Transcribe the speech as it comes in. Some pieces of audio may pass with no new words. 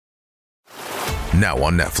Now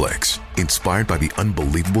on Netflix, inspired by the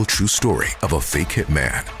unbelievable true story of a fake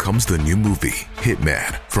hitman, comes the new movie,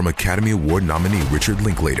 Hitman, from Academy Award nominee Richard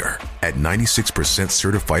Linklater. At 96%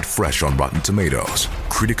 certified fresh on Rotten Tomatoes,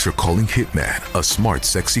 critics are calling Hitman a smart,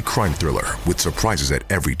 sexy crime thriller with surprises at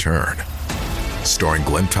every turn. Starring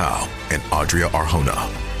Glenn Powell and Adria Arjona,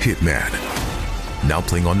 Hitman. Now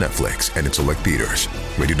playing on Netflix and in select theaters.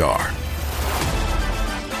 Rated R.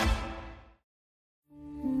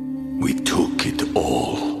 We took it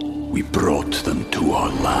all. We brought them to our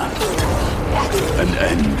land. An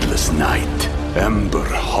endless night, ember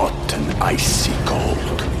hot and icy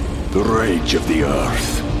cold. The rage of the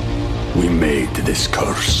earth. We made this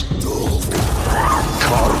curse.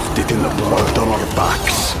 Carved it in the blood on our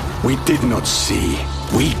backs. We did not see.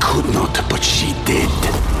 We could not, but she did.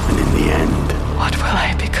 And in the end... What will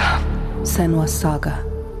I become? Senua's Saga.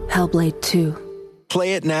 Hellblade 2.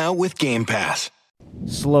 Play it now with Game Pass.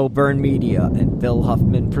 Slow Burn Media and Bill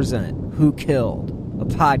Huffman present Who Killed, a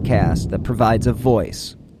podcast that provides a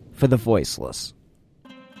voice for the voiceless.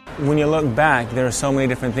 When you look back, there are so many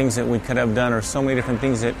different things that we could have done, or so many different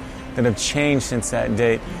things that have changed since that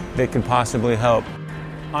date that could possibly help.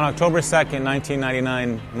 On October 2nd,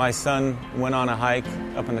 1999, my son went on a hike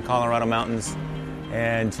up in the Colorado mountains,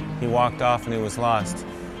 and he walked off and he was lost.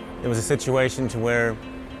 It was a situation to where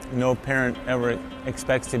no parent ever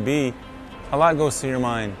expects to be. A lot goes through your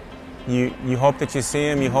mind. You hope that you see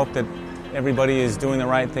him, you hope that everybody is doing the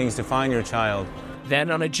right things to find your child.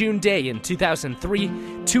 Then on a June day in 2003,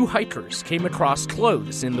 two hikers came across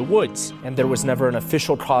clothes in the woods. And there was never an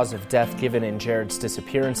official cause of death given in Jared's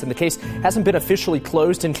disappearance, and the case hasn't been officially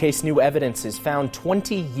closed in case new evidence is found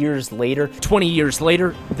 20 years later. 20 years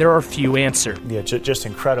later, there are few answers. Yeah, just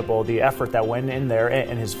incredible. The effort that went in there,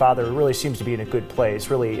 and his father really seems to be in a good place,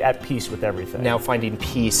 really at peace with everything. Now finding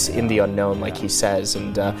peace in the unknown, like he says,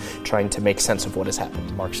 and trying to make sense of what has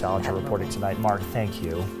happened. Mark Salinger reporting tonight. Mark, thank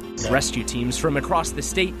you. Rescue teams from across the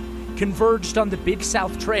state converged on the Big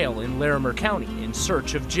South Trail in Larimer County in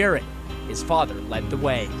search of Jared. His father led the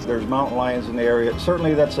way. There's mountain lions in the area.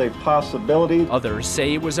 Certainly that's a possibility. Others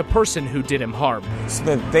say it was a person who did him harm. So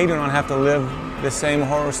that they do not have to live the same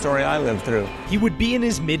horror story I lived through. He would be in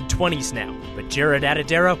his mid-20s now, but Jared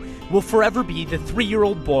Atadero will forever be the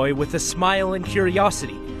 3-year-old boy with a smile and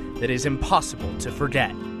curiosity that is impossible to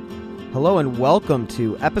forget. Hello and welcome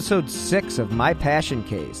to episode 6 of My Passion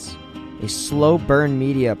Case, a Slow Burn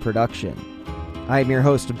Media production. I am your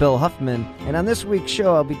host, Bill Huffman, and on this week's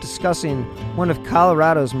show I'll be discussing one of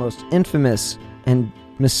Colorado's most infamous and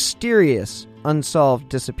mysterious unsolved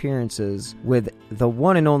disappearances with the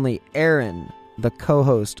one and only Aaron, the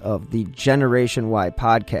co-host of the Generation Y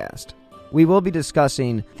podcast. We will be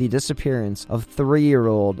discussing the disappearance of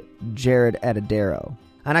 3-year-old Jared Atadero.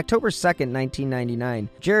 On October 2nd, 1999,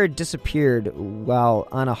 Jared disappeared while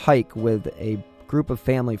on a hike with a group of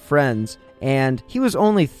family friends, and he was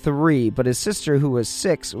only 3, but his sister, who was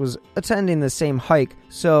 6, was attending the same hike,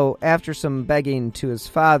 so after some begging to his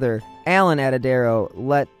father, Alan Atadero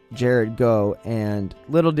let Jared go, and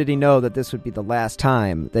little did he know that this would be the last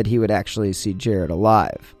time that he would actually see Jared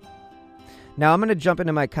alive. Now, I'm going to jump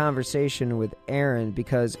into my conversation with Aaron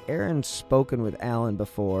because Aaron's spoken with Alan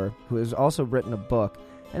before, who has also written a book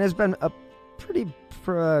and has been a pretty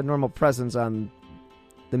normal presence on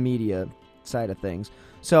the media side of things.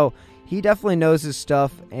 So he definitely knows his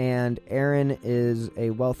stuff, and Aaron is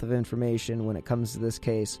a wealth of information when it comes to this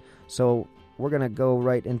case. So we're going to go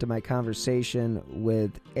right into my conversation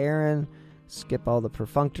with Aaron, skip all the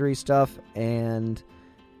perfunctory stuff, and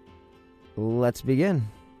let's begin.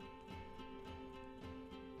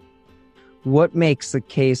 What makes the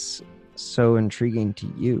case so intriguing to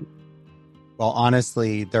you? Well,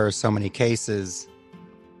 honestly, there are so many cases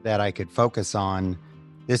that I could focus on.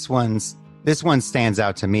 This one stands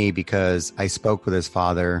out to me because I spoke with his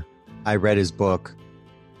father, I read his book,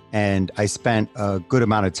 and I spent a good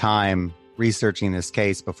amount of time researching this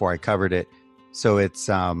case before I covered it. So it's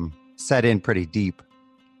set in pretty deep.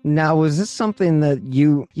 Now, was this something that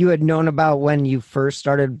you had known about when you first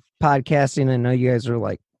started podcasting? I know you guys are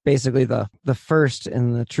like basically the first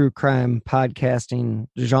in the true crime podcasting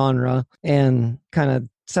genre and kind of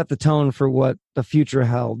set the tone for what the future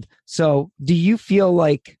held. So do you feel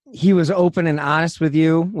like he was open and honest with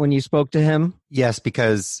you when you spoke to him? Yes,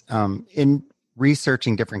 because in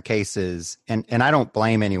researching different cases, and I don't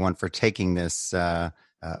blame anyone for taking this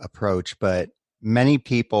approach, but many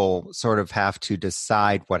people sort of have to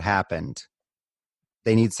decide what happened.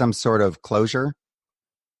 They need some sort of closure.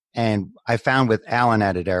 And I found with Alan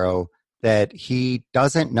Atadero that he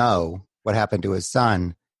doesn't know what happened to his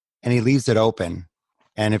son, and he leaves it open.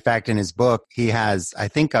 And in fact, in his book, he has, I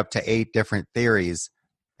think, up to 8 different theories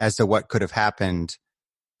as to what could have happened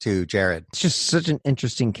to Jared. It's just such an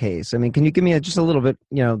interesting case. I mean, can you give me just a little bit,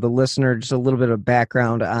 the listener, just a little bit of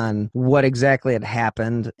background on what exactly had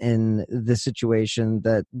happened in the situation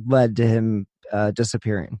that led to him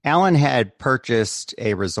disappearing? Alan had purchased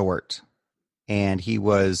a resort, and he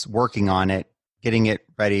was working on it, getting it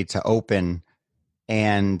ready to open.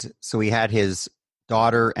 And so he had his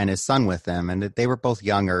daughter and his son with him, and they were both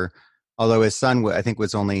younger, although his son, I think,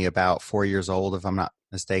 was only about 4 years old, if I'm not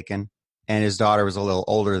mistaken. And his daughter was a little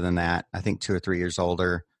older than that, I think 2 or 3 years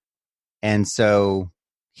older. And so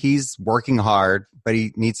he's working hard, but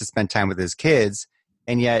he needs to spend time with his kids.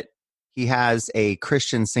 And yet he has a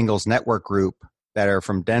Christian singles network group that are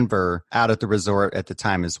from Denver out at the resort at the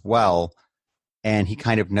time as well. And he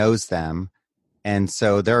kind of knows them. And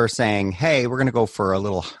so they're saying, hey, we're going to go for a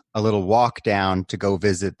little walk down to go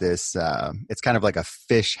visit this. It's kind of like a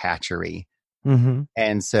fish hatchery. Mm-hmm.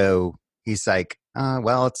 And so he's like,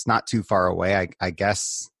 well, it's not too far away. I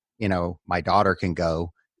guess, my daughter can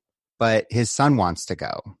go, but his son wants to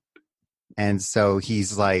go. And so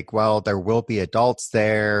he's like, well, there will be adults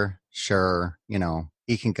there. Sure.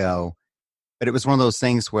 He can go. But it was one of those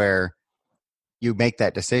things where you make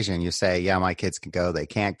that decision. You say, yeah, my kids can go. They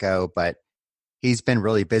can't go. But he's been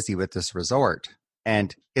really busy with this resort,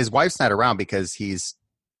 and his wife's not around because he's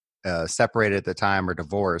separated at the time or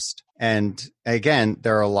divorced. And again,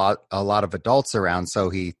 there are a lot of adults around, so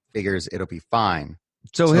he figures it'll be fine.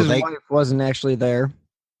 So his wife wasn't actually there,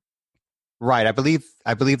 right? I believe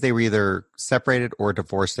they were either separated or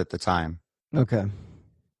divorced at the time. Okay,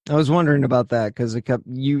 I was wondering about that because it kept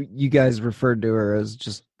you guys referred to her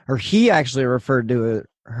as or he actually referred to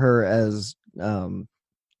her as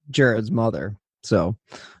Jared's mother. So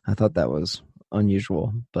I thought that was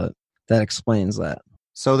unusual, but that explains that.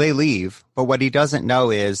 So they leave, but what he doesn't know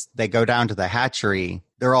is they go down to the hatchery.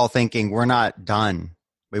 They're all thinking, we're not done.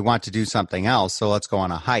 We want to do something else, so let's go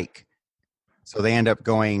on a hike. So they end up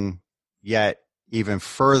going yet even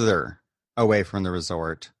further away from the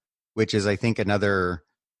resort, which is, I think, another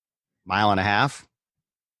 1.5 miles.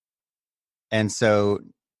 And so,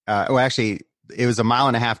 actually, it was 1.5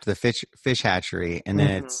 miles to the fish hatchery, and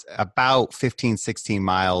then it's about 15, 16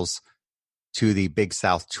 miles to the Big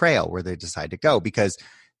South Trail where they decide to go, because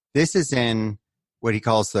this is in what he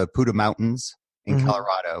calls the Puda Mountains in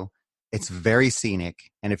Colorado. It's very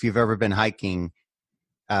scenic. And if you've ever been hiking,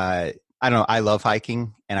 I don't know, I love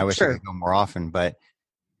hiking and I wish I could go more often, but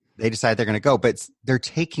they decide they're going to go, but they're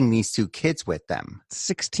taking these 2 kids with them.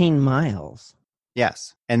 16 miles.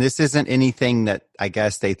 Yes. And this isn't anything that I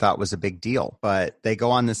guess they thought was a big deal, but they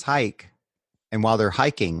go on this hike. And while they're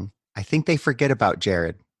hiking, I think they forget about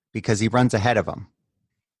Jared because he runs ahead of them.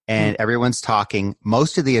 And everyone's talking.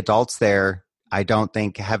 Most of the adults there, I don't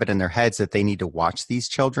think, have it in their heads that they need to watch these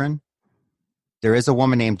children. There is a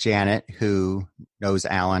woman named Janet who knows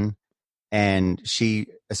Alan, and she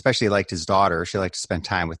especially liked his daughter. She liked to spend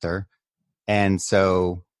time with her. And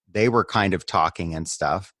so they were kind of talking and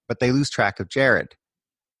stuff, but they lose track of Jared.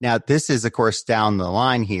 Now, this is, of course, down the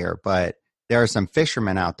line here, but there are some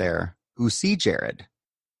fishermen out there who see Jared,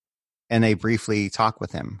 and they briefly talk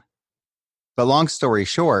with him. But long story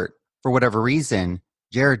short, for whatever reason,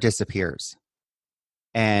 Jared disappears.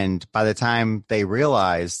 And by the time they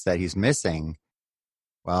realize that he's missing,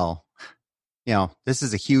 well, this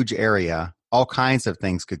is a huge area. All kinds of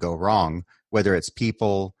things could go wrong, whether it's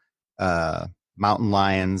people, mountain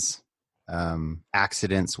lions,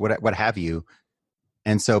 accidents, what have you.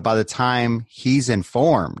 And so by the time he's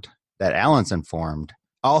informed, that Alan's informed,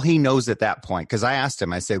 all he knows at that point, because I asked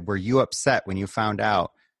him, I said, were you upset when you found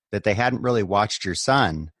out that they hadn't really watched your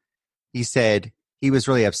son? He said he was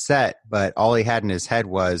really upset, but all he had in his head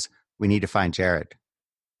was, we need to find Jared.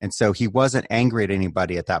 And so he wasn't angry at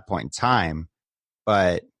anybody at that point in time.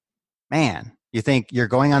 But man, you think you're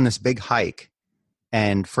going on this big hike,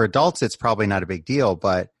 and for adults, it's probably not a big deal,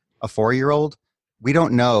 but a 4-year-old, we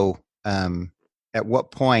don't know at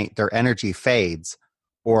what point their energy fades,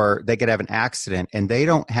 or they could have an accident and they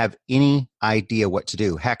don't have any idea what to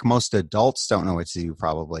do. Heck, most adults don't know what to do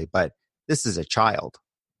probably, but this is a child.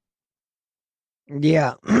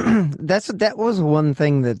 Yeah, that was one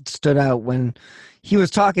thing that stood out when he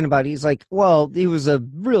was talking about it. He's like, well, he was a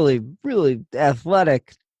really, really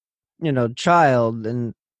athletic, child.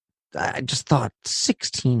 And I just thought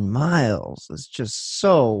 16 miles is just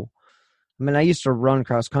so, I mean, I used to run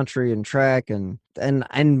cross country and track and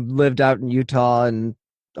I lived out in Utah and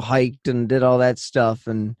hiked and did all that stuff.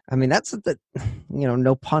 And I mean, that's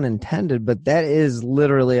no pun intended, but that is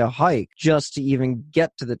literally a hike just to even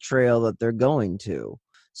get to the trail that they're going to.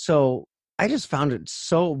 So I just found it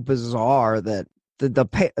so bizarre that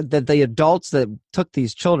the adults that took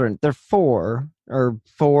these children, they're 4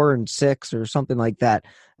 and 6 or something like that.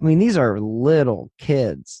 I mean, these are little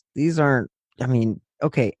kids. These aren't, I mean,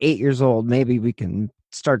 okay, 8 years old, maybe we can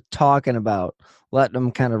start talking about letting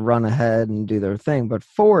them kind of run ahead and do their thing. But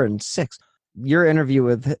 4 and 6, your interview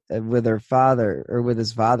with her father or with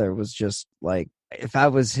his father was just like, if I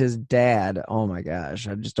was his dad, oh my gosh,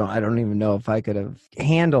 I don't even know if I could have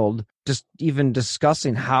handled just even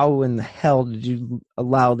discussing how in the hell did you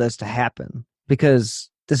allow this to happen? Because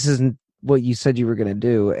this isn't what you said you were going to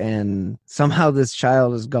do. And somehow this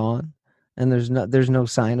child is gone and there's no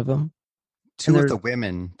sign of him. Two of the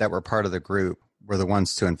women that were part of the group were the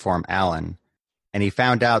ones to inform Alan. And he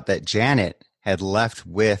found out that Janet had left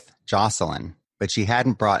with Jocelyn, but she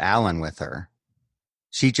hadn't brought Alan with her.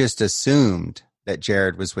 She just assumed that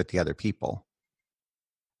Jared was with the other people.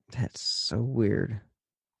 That's so weird.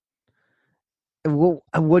 Well,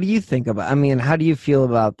 what do you think about? I mean, how do you feel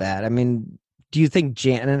about that? I mean, do you think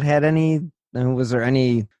Janet had any? Was there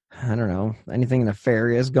any? I don't know, anything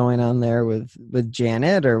nefarious going on there with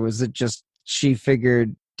Janet, or was it just she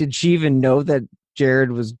figured? Did she even know that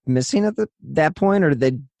Jared was missing at that point, or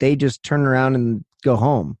did they just turn around and go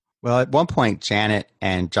home? Well, at one point, Janet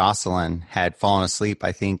and Jocelyn had fallen asleep,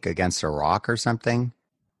 I think, against a rock or something.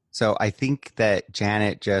 So I think that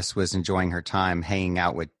Janet just was enjoying her time hanging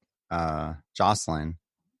out with Jocelyn.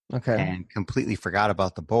 Okay. And completely forgot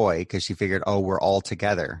about the boy because she figured, oh, we're all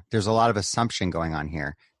together. There's a lot of assumption going on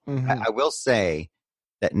here. Mm-hmm. I will say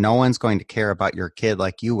that no one's going to care about your kid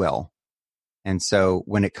like you will. And so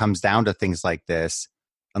when it comes down to things like this,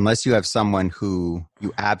 unless you have someone who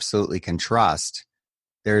you absolutely can trust,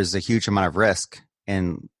 there's a huge amount of risk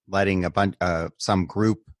in letting some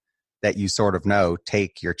group that you sort of know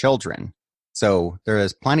take your children. So there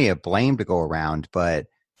is plenty of blame to go around. But,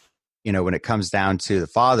 you know, when it comes down to the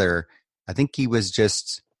father, I think he was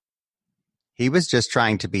just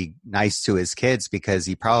trying to be nice to his kids because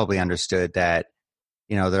he probably understood that,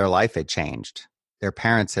 you know, their life had changed. Their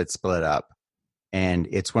parents had split up. And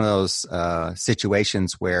it's one of those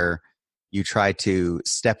situations where you try to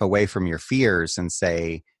step away from your fears and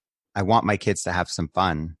say, I want my kids to have some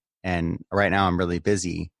fun. And right now I'm really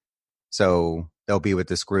busy. So they'll be with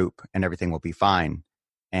this group and everything will be fine.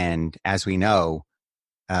 And as we know,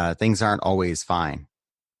 things aren't always fine.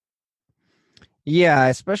 Yeah,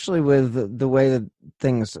 especially with the way that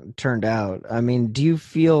things turned out. I mean, do you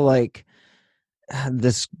feel like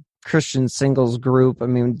this Christian Singles group, I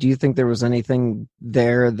mean, do you think there was anything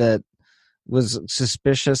there that was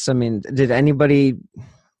suspicious? I mean, did anybody,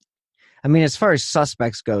 I mean, as far as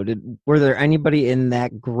suspects go, were there anybody in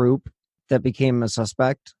that group that became a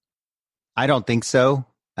suspect? I don't think so.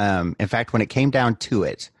 In fact, when it came down to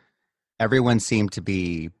it, everyone seemed to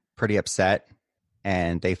be pretty upset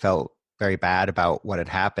and they felt very bad about what had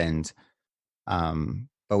happened.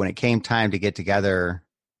 But when it came time to get together,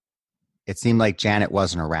 it seemed like Janet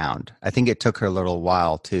wasn't around. I think it took her a little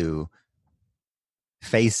while to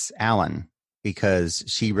face Alan because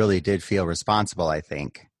she really did feel responsible, I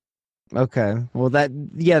think. Okay. Well, I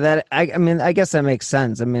mean, I guess that makes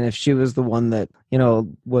sense. I mean, if she was the one that, you know,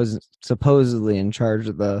 was supposedly in charge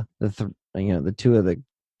of the two of the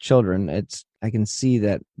children, I can see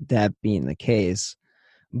that being the case.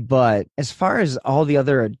 But as far as all the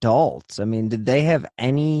other adults, I mean, did they have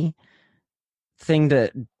anything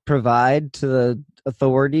to provide to the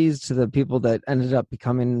authorities, to the people that ended up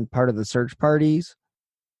becoming part of the search parties?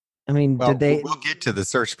 I mean, well, did they? We'll get to the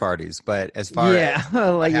search parties, but as far as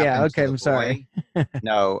okay, I'm sorry.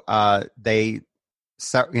 No, they,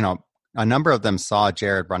 you know, a number of them saw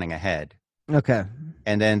Jared running ahead. Okay,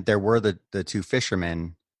 and then there were the two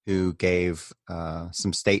fishermen who gave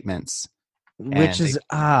some statements, which is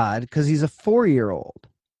odd because he's a 4-year-old.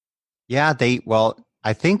 Yeah,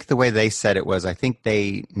 I think the way they said it was, I think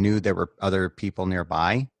they knew there were other people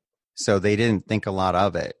nearby, so they didn't think a lot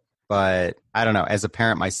of it. But I don't know. As a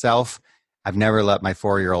parent myself, I've never let my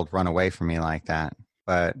 4-year-old run away from me like that.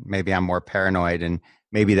 But maybe I'm more paranoid, and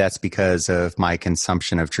maybe that's because of my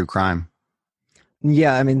consumption of true crime.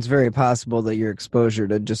 Yeah, I mean, it's very possible that your exposure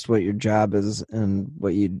to just what your job is and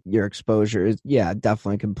what your exposure is, yeah,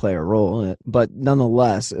 definitely can play a role in it. But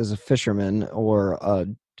nonetheless, as a fisherman or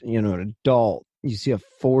an adult, you see a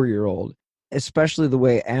 4-year-old, especially the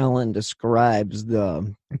way Alan describes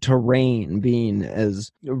the terrain being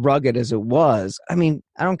as rugged as it was. I mean,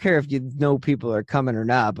 I don't care if you know people are coming or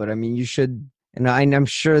not, but I mean, you should. And I'm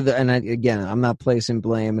sure that, again, I'm not placing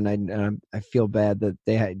blame, and I feel bad that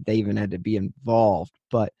they even had to be involved.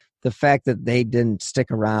 But the fact that they didn't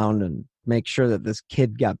stick around and make sure that this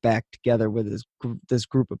kid got back together with this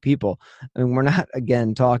group of people. I mean, we're not,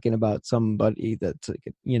 again, talking about somebody that's,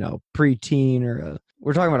 like, you know, preteen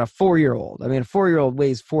we're talking about a 4-year-old. I mean, a 4-year-old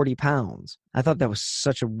weighs 40 pounds. I thought that was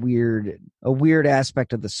such a weird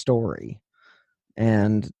aspect of the story.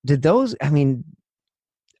 And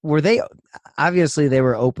were they, obviously they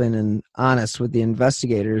were open and honest with the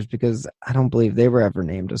investigators, because I don't believe they were ever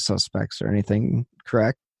named as suspects or anything,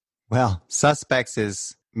 correct? Well, suspects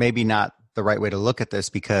is maybe not the right way to look at this,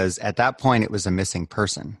 because at that point it was a missing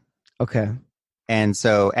person. Okay. And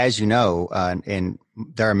so, as you know, and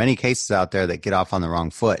there are many cases out there that get off on the wrong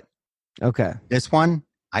foot. Okay. This one,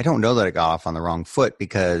 I don't know that it got off on the wrong foot,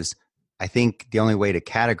 because I think the only way to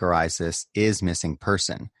categorize this is missing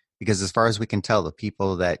person. Because as far as we can tell, the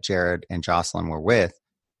people that Jared and Jocelyn were with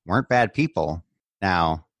weren't bad people.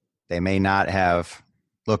 Now, they may not have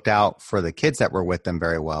looked out for the kids that were with them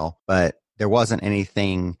very well, but there wasn't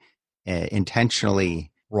anything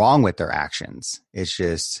intentionally wrong with their actions. It's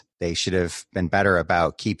just they should have been better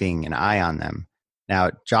about keeping an eye on them.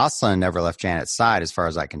 Now, Jocelyn never left Janet's side, as far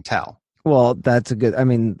as I can tell. Well, that's a good, I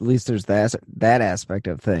mean, at least there's that aspect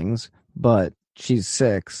of things, but she's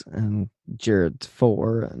 6 and Jared's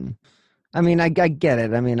 4. And I mean, I get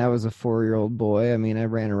it. I mean, I was a 4-year-old boy. I mean, I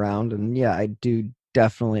ran around, and yeah, I do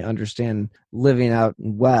definitely understand living out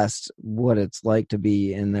in West, what it's like to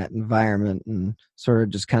be in that environment and sort of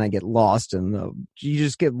just kind of get lost in the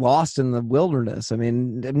wilderness. I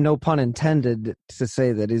mean, no pun intended to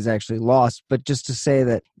say that he's actually lost, but just to say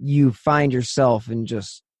that you find yourself in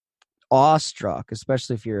just awestruck,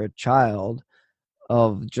 especially if you're a child,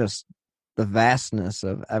 of just the vastness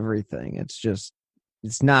of everything.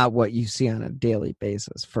 It's not what you see on a daily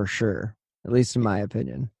basis, for sure, at least in my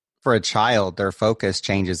opinion. For a child, their focus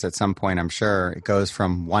changes at some point, I'm sure. It goes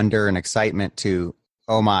from wonder and excitement to,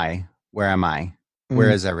 oh my, where am I?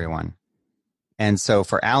 Where is everyone? And so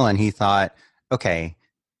for Alan, he thought, okay,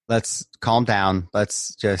 let's calm down.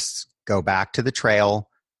 Let's just go back to the trail.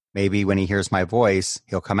 Maybe when he hears my voice,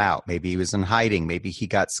 he'll come out. Maybe he was in hiding. Maybe he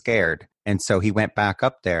got scared. And so he went back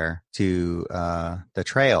up there to the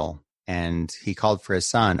trail, and he called for his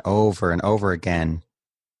son over and over again.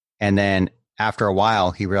 And then after a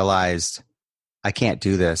while, he realized, I can't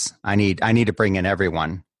do this. I need to bring in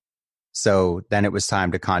everyone. So then it was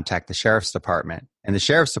time to contact the sheriff's department. And the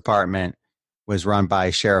sheriff's department was run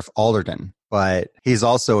by Sheriff Alderton. But he's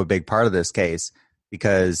also a big part of this case,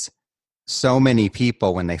 because so many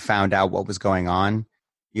people, when they found out what was going on,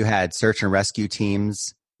 you had search and rescue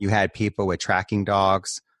teams, you had people with tracking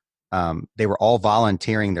dogs. They were all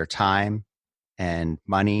volunteering their time and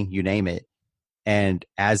money, you name it. And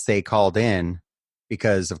as they called in,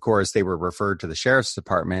 because of course they were referred to the sheriff's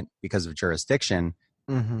department because of jurisdiction,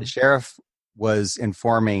 the sheriff was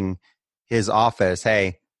informing his office,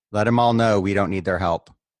 hey, let them all know we don't need their help.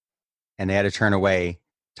 And they had to turn away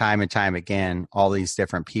time and time again all these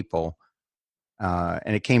different people.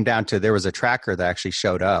 And it came down to, there was a tracker that actually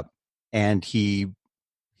showed up, and he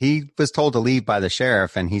was told to leave by the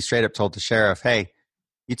sheriff, and he straight up told the sheriff, hey,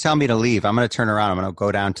 you tell me to leave, I'm going to turn around, I'm going to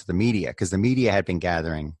go down to the media, because the media had been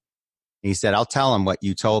gathering. And he said, I'll tell them what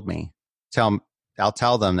you told me. I'll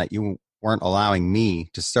tell them that you weren't allowing me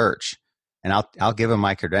to search, and I'll give them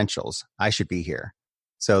my credentials. I should be here.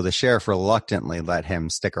 So the sheriff reluctantly let him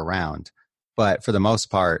stick around. But for the most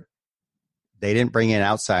part, they didn't bring in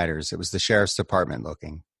outsiders. It was the sheriff's department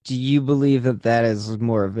looking. Do you believe that is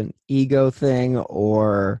more of an ego thing,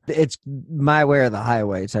 or it's my way or the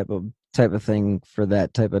highway type of thing for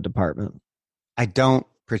that type of department? I don't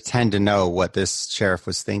pretend to know what this sheriff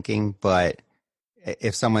was thinking, but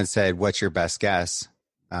if someone said, what's your best guess?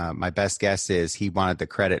 My best guess is he wanted the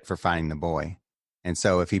credit for finding the boy. And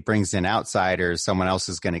so if he brings in outsiders, someone else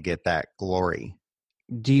is going to get that glory.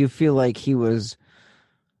 Do you feel like he was,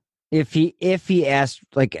 if he asked,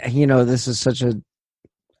 like, you know, this is such a,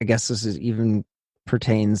 I guess this is even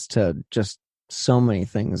pertains to just so many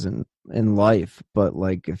things in life, but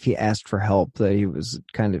like if he asked for help, that he was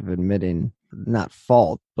kind of admitting not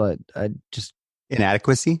fault, but just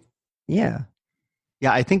inadequacy. Yeah.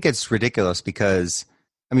 I think it's ridiculous because,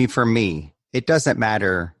 I mean, for me, it doesn't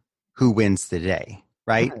matter who wins the day,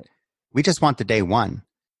 right? We just want the day won.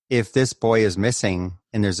 If this boy is missing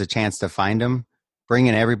and there's a chance to find him, bring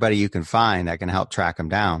in everybody you can find that can help track him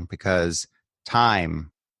down, because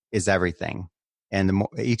time is everything. And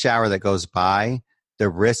each hour that goes by, the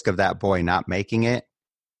risk of that boy not making it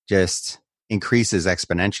just increases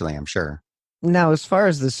exponentially, I'm sure. Now, as far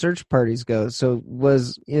as the search parties go, so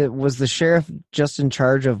was the sheriff just in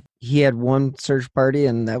charge of, he had one search party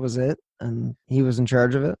and that was it? And he was in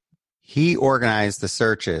charge of it? He organized the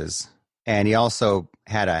searches, And he also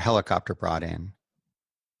had a helicopter brought in.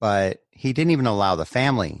 But he didn't even allow the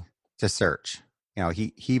family to search. You know,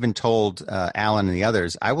 he even told Alan and the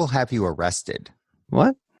others, I will have you arrested.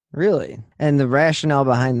 What? Really? And the rationale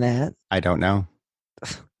behind that? I don't know.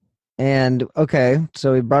 And, okay,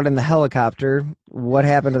 so he brought in the helicopter. What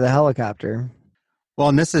happened to the helicopter? Well,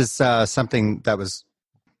 and this is something that was,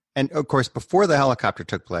 and of course, before the helicopter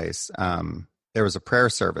took place, there was a prayer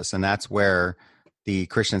service, and that's where the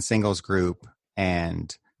Christian Singles group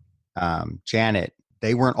and Janet,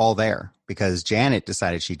 they weren't all there because Janet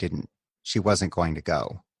decided she wasn't going to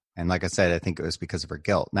go. And like I said, I think it was because of her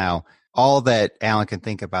guilt. Now, all that Alan can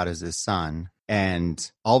think about is his son.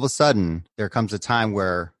 And all of a sudden, there comes a time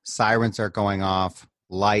where sirens are going off,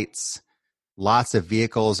 lights, lots of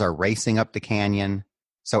vehicles are racing up the canyon.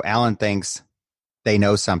 So Alan thinks they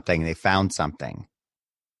know something, they found something.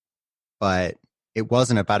 But it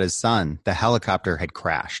wasn't about his son. The helicopter had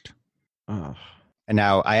crashed. Oh. And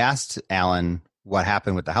now I asked Alan what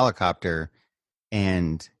happened with the helicopter,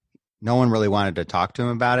 and no one really wanted to talk to him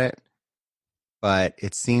about it. But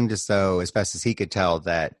it seemed as though, as best as he could tell,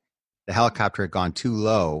 that the helicopter had gone too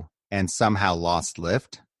low and somehow lost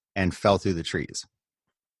lift and fell through the trees.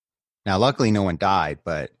 Now, luckily, no one died,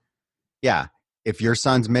 but yeah, if your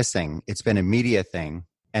son's missing, it's been a media thing.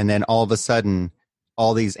 And then all of a sudden,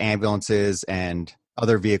 all these ambulances and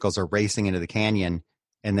other vehicles are racing into the canyon.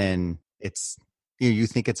 And then it's, you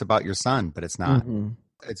think it's about your son, but it's not. Mm-hmm.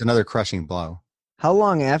 It's another crushing blow. How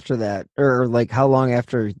long after that, or like how long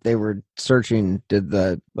after they were searching, did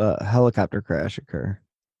the helicopter crash occur?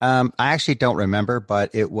 I actually don't remember,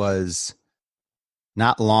 but it was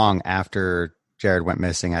not long after Jared went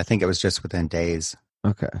missing. I think it was just within days.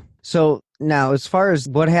 Okay. So now, as far as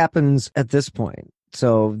what happens at this point,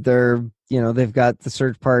 so they've got the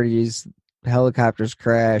search parties, helicopters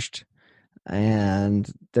crashed,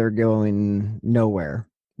 and they're going nowhere.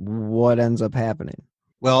 What ends up happening?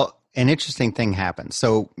 Well, an interesting thing happened.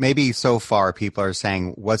 So maybe so far people are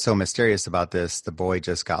saying, what's so mysterious about this? The boy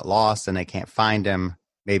just got lost and they can't find him.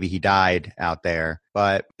 Maybe he died out there,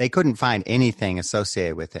 but they couldn't find anything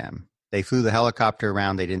associated with him. They flew the helicopter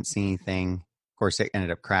around. They didn't see anything. Of course, it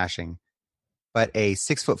ended up crashing. But a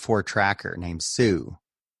 6'4" tracker named Sue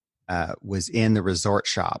was in the resort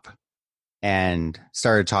shop and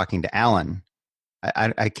started talking to Alan.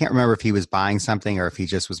 I can't remember if he was buying something or if he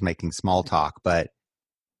just was making small talk, but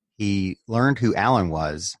he learned who Alan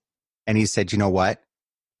was, and he said, you know what?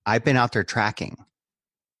 I've been out there tracking,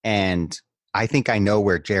 and I think I know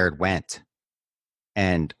where Jared went.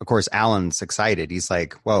 And, of course, Alan's excited. He's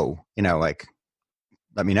like, whoa,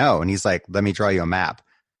 let me know. And he's like, let me draw you a map.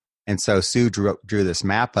 And so Sue drew this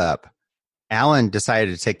map up. Alan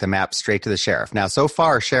decided to take the map straight to the sheriff. Now, so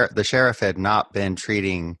far, the sheriff had not been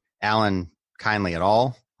treating Alan kindly at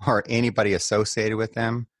all, or anybody associated with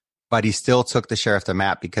him. But he still took the sheriff the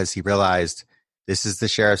map because he realized this is the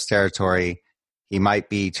sheriff's territory. He might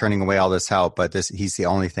be turning away all this help, but he's the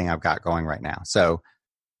only thing I've got going right now. So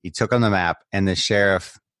he took on the map, and the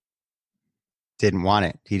sheriff didn't want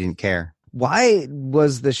it. He didn't care. Why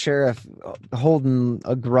was the sheriff holding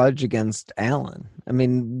a grudge against Alan? I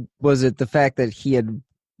mean, was it the fact that he had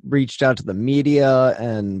reached out to the media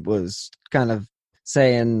and was kind of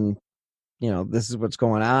saying, this is what's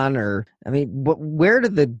going on? Or, I mean, where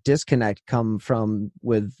did the disconnect come from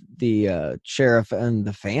with the sheriff and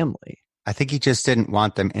the family? I think he just didn't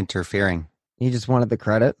want them interfering. He just wanted the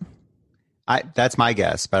credit? That's my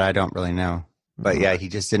guess, but I don't really know. But yeah, he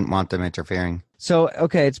just didn't want them interfering. So,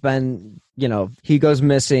 okay, it's been, he goes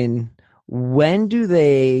missing. When do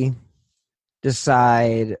they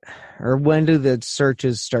decide, or when do the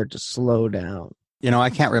searches start to slow down? I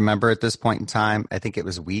can't remember at this point in time. I think it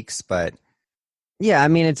was weeks, but yeah, I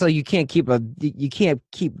mean, it's like you can't keep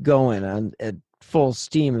going on at full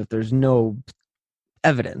steam if there's no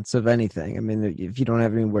evidence of anything. I mean, if you don't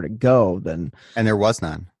have anywhere to go, then... And there was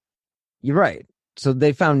none. You're right. So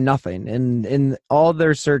they found nothing. And in all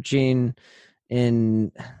their searching,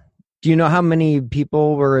 do you know how many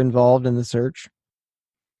people were involved in the search?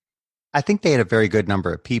 I think they had a very good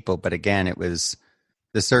number of people, but again,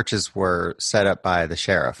 the searches were set up by the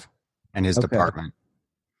sheriff and his department.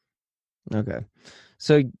 Okay.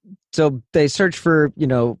 So they search for,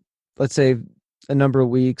 let's say a number of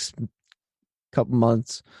weeks, couple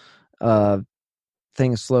months,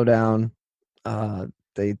 things slow down.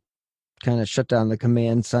 They kind of shut down the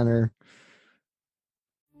command center.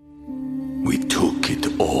 We took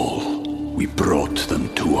it all. We brought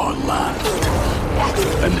them to our land.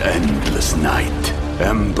 An endless night,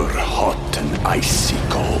 ember hot and icy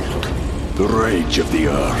cold. The rage of the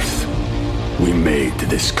earth. We made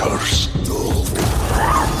this curse.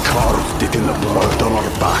 carved it in the blood on our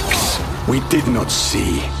backs. We did not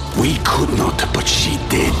see. We could not, but she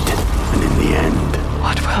did. And in the end...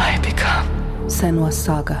 What will I become? Senua's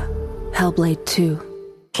Saga. Hellblade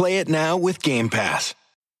 2. Play it now with Game Pass.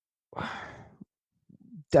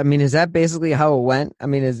 I mean, is that basically how it went? I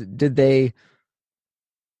mean, did it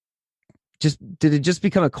just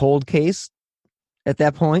become a cold case at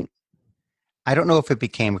that point? I don't know if it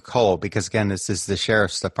became cold because, again, this is the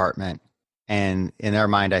sheriff's department. And in their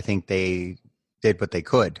mind, I think they did what they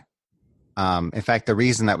could. In fact, the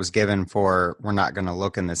reason that was given for we're not going to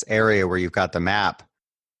look in this area where you've got the map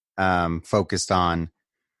focused on,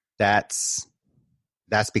 that's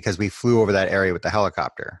because we flew over that area with the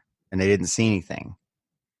helicopter and they didn't see anything.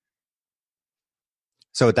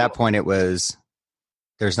 So at that point, it was,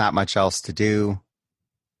 there's not much else to do,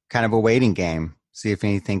 kind of a waiting game, see if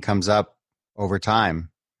anything comes up over time.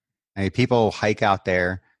 I mean, people hike out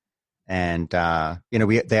there and,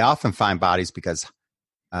 they often find bodies because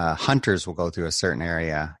hunters will go through a certain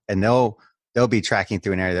area and they'll be tracking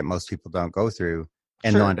through an area that most people don't go through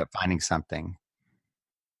and they'll end up finding something.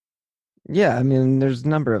 Yeah, I mean, there's a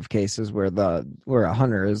number of cases where a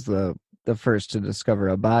hunter is the first to discover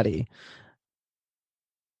a body.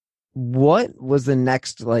 What was the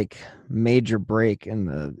next major break in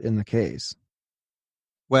the case?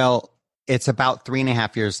 Well, it's about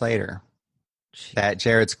 3.5 years later that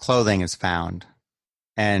Jared's clothing is found.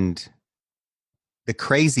 And the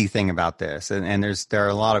crazy thing about this, and there are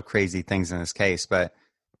a lot of crazy things in this case, but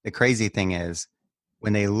the crazy thing is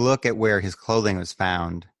when they look at where his clothing was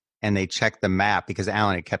found and they check the map, because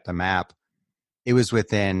Alan had kept the map, it was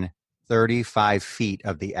within 35 feet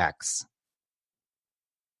of the X.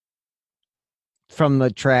 From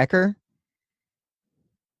the tracker?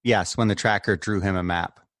 Yes, when the tracker drew him a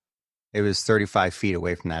map. It was 35 feet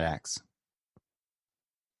away from that X.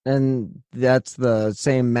 And that's the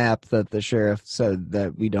same map that the sheriff said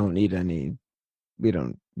that we don't need we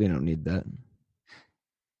don't need that.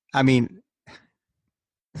 I mean,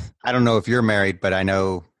 I don't know if you're married, but I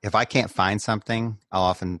know if I can't find something, I'll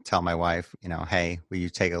often tell my wife, hey, will you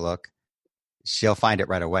take a look? She'll find it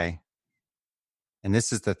right away. And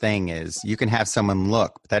this is the thing is you can have someone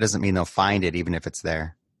look, but that doesn't mean they'll find it even if it's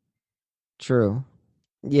there. True.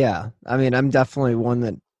 Yeah. I mean, I'm definitely one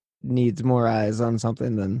that needs more eyes on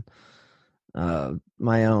something than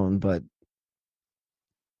my own, but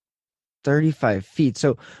 35 feet.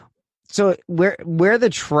 So where the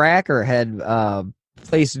tracker had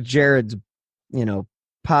placed Jared's,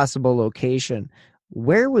 possible location,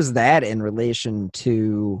 where was that in relation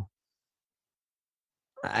to,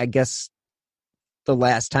 I guess, the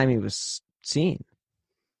last time he was seen?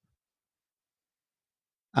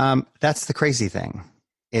 That's the crazy thing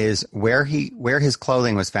is where his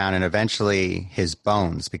clothing was found and eventually his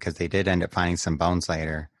bones, because they did end up finding some bones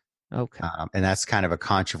later. Okay. And that's kind of a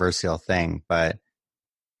controversial thing, but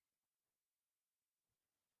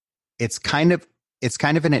it's kind of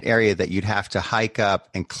in an area that you'd have to hike up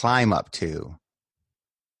and climb up to.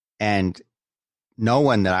 And no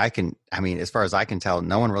one as far as I can tell,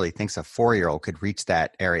 no one really thinks a 4-year-old could reach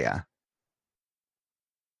that area.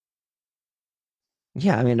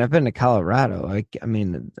 Yeah, I mean, I've been to Colorado.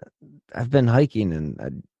 I've been hiking,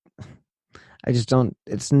 and I just don't.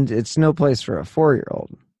 It's no place for a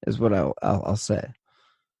 4-year-old, is what I'll say.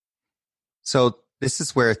 So this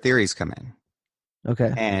is where theories come in.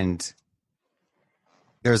 Okay, and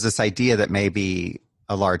there's this idea that maybe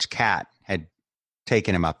a large cat had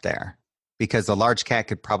taken him up there, because a large cat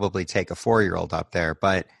could probably take a 4-year-old up there,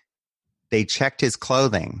 but they checked his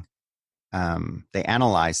clothing. They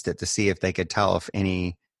analyzed it to see if they could tell if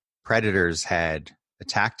any predators had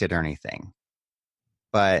attacked it or anything.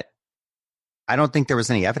 But I don't think there was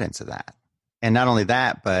any evidence of that. And not only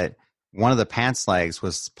that, but one of the pants legs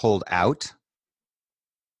was pulled out.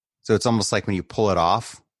 So it's almost like when you pull it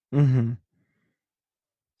off. Mm-hmm.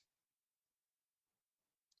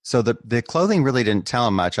 So the clothing really didn't tell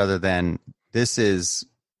him much other than this is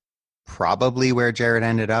probably where Jared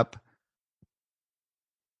ended up.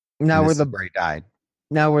 Now where he died.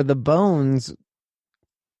 Now were the bones,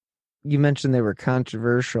 you mentioned they were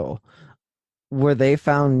controversial. Were they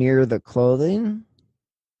found near the clothing?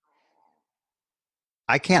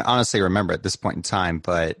 I can't honestly remember at this point in time,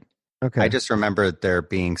 but okay. I just remember there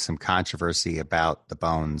being some controversy about the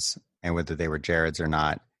bones and whether they were Jared's or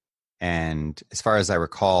not. And as far as I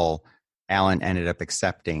recall, Alan ended up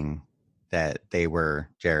accepting that they were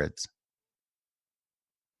Jared's.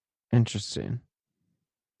 Interesting.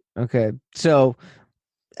 Okay. So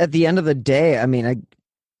at the end of the day, I mean,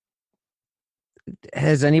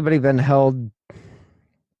 has anybody been held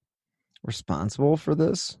responsible for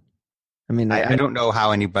this? I mean, I don't know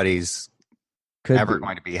how anybody's ever be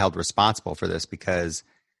going to be held responsible for this, because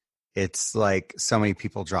it's like so many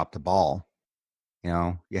people dropped the ball.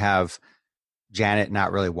 You have Janet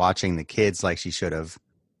not really watching the kids like she should have.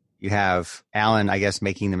 You have Alan, I guess,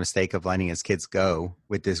 making the mistake of letting his kids go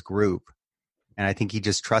with this group. And I think he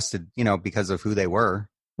just trusted, because of who they were,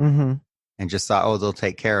 mm-hmm. and just thought, oh, they'll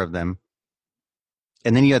take care of them.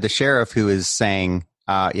 And then you have the sheriff who is saying,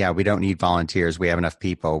 yeah, we don't need volunteers. We have enough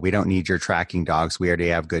people. We don't need your tracking dogs. We already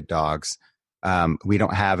have good dogs. We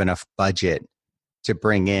don't have enough budget to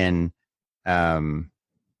bring in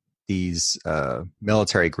these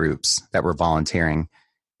military groups that were volunteering.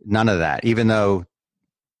 None of that, even though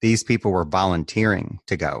these people were volunteering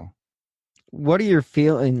to go. What are your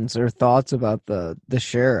feelings or thoughts about the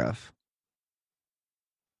sheriff?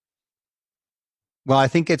 Well, I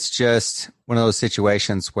think it's just one of those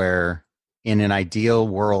situations where in an ideal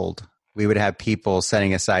world, we would have people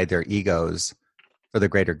setting aside their egos for the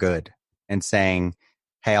greater good and saying,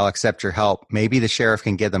 hey, I'll accept your help. Maybe the sheriff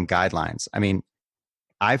can give them guidelines. I mean,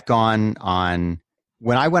 I've gone on,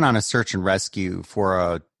 when I went on a search and rescue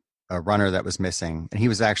for a runner that was missing, and he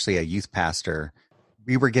was actually a youth pastor,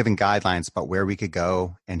 we were given guidelines about where we could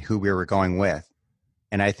go and who we were going with.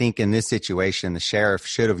 And I think in this situation, the sheriff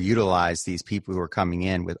should have utilized these people who were coming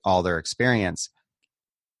in with all their experience.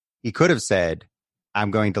 He could have said,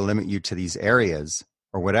 I'm going to limit you to these areas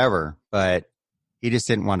or whatever, but he just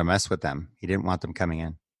didn't want to mess with them. He didn't want them coming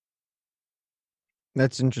in.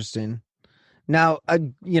 That's interesting. Now,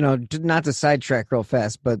 not to sidetrack real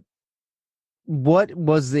fast, but what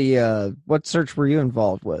was what search were you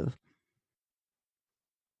involved with?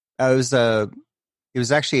 It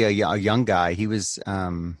was actually a young guy. He was,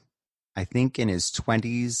 I think, in his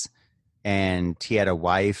 20s, and he had a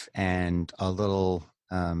wife and a little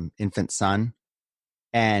infant son.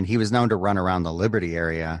 And he was known to run around the Liberty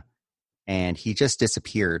area, and he just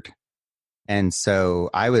disappeared. And so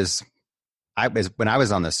when I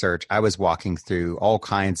was on the search, I was walking through all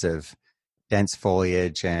kinds of dense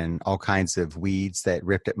foliage and all kinds of weeds that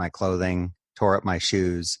ripped at my clothing, tore up my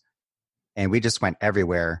shoes, and we just went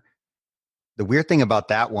everywhere. The weird thing about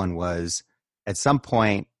that one was, at some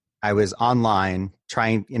point I was online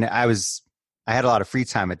trying, I had a lot of free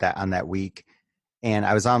time on that week, and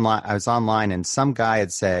I was online and some guy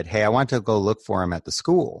had said, hey, I want to go look for him at the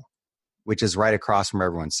school, which is right across from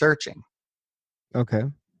everyone searching. Okay.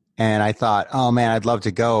 And I thought, oh man, I'd love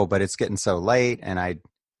to go, but it's getting so late and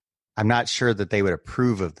I'm not sure that they would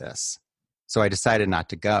approve of this. So I decided not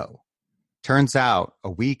to go. Turns out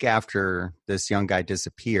a week after this young guy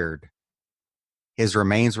disappeared, his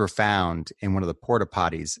remains were found in one of the porta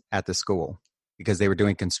potties at the school because they were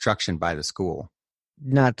doing construction by the school.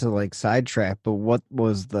 Not to sidetrack, but what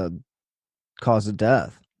was the cause of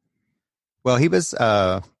death? Well, he was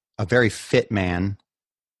a very fit man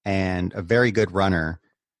and a very good runner,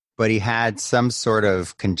 but he had some sort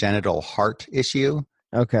of congenital heart issue.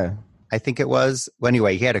 Okay. I think it was. Well,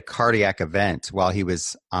 anyway, he had a cardiac event while he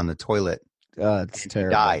was on the toilet. It's terrible.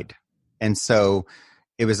 He died. And so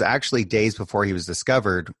it was actually days before he was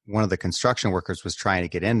discovered. One of the construction workers was trying to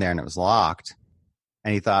get in there and it was locked.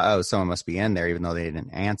 And he thought, oh, someone must be in there, even though they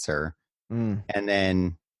didn't answer. Mm. And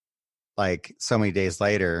then so many days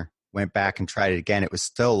later, went back and tried it again. It was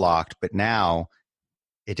still locked, but now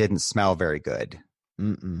it didn't smell very good.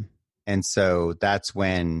 Mm-mm. And so that's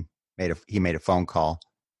when he made a phone call.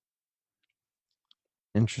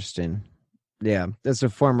 Interesting. Yeah, as a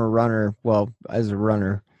former runner, as a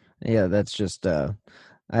runner, yeah, that's just, I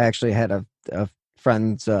actually had a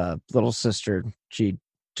friend's little sister. She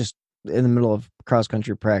just, in the middle of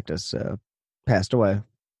cross-country practice, passed away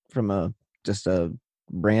from just a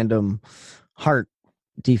random heart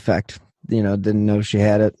defect. Didn't know she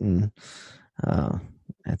had it, and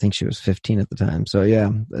I think she was 15 at the time. So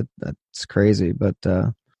yeah, that's crazy. But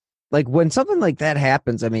when something like that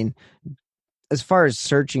happens, I mean, as far as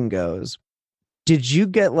searching goes, did you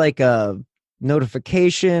get a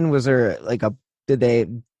notification? Was there did they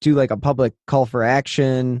do a public call for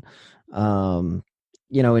action?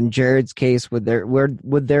 In Jared's case, would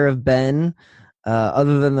there have been,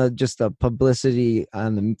 other than just the publicity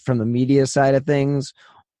from the media side of things,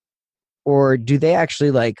 or do they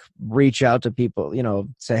actually reach out to people,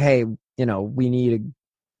 say, hey, we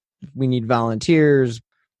need volunteers?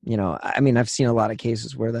 I mean, I've seen a lot of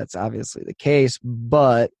cases where that's obviously the case,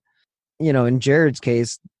 but in Jared's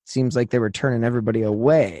case, it seems like they were turning everybody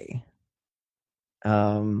away.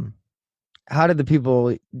 How did the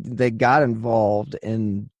people that got involved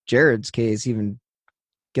in Jared's case even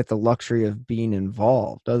get the luxury of being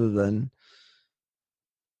involved, other than,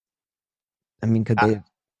 I mean, could they?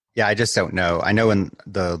 Yeah, I just don't know. I know in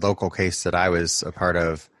the local case that I was a part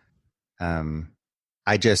of,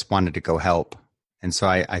 I just wanted to go help. And so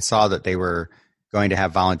I saw that they were going to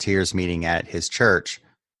have volunteers meeting at his church.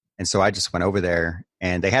 And so I just went over there,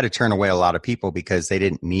 and they had to turn away a lot of people because they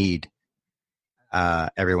didn't need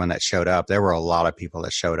everyone that showed up. There were a lot of people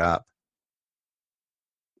that showed up.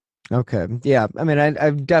 Okay. Yeah. I mean,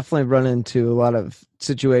 I've definitely run into a lot of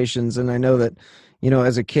situations, and I know that,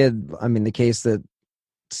 as a kid, I mean, the case that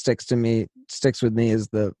sticks with me is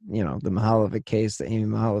the Mihaljevic case, the Amy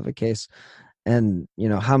Mihaljevic case, and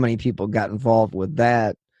how many people got involved with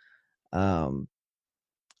that. I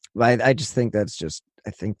just think that just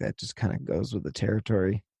kind of goes with the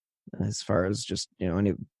territory, as far as just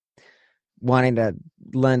any wanting to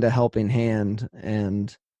lend a helping hand,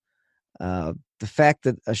 and the fact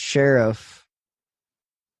that a sheriff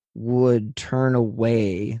would turn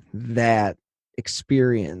away that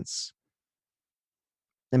experience.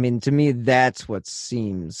 I mean, to me, that's what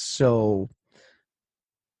seems so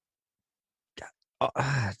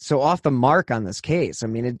off the mark on this case. I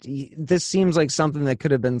mean, this seems like something that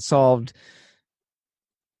could have been solved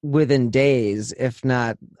within days, if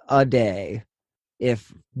not a day,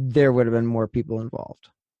 if there would have been more people involved.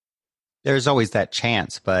 There's always that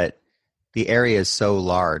chance, but the area is so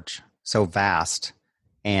large, so vast,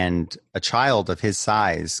 and a child of his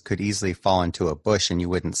size could easily fall into a bush and you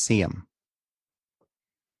wouldn't see him.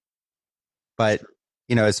 But,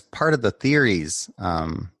 as part of the theories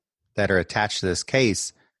that are attached to this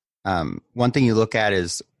case, one thing you look at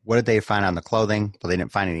is, what did they find on the clothing? Well, they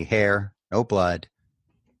didn't find any hair, no blood.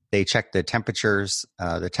 They checked the temperatures.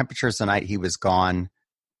 The temperatures the night he was gone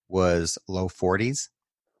was low 40s.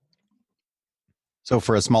 So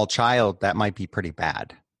for a small child, that might be pretty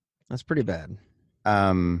bad. That's pretty bad.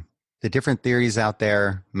 The different theories out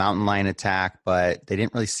there, mountain lion attack, but they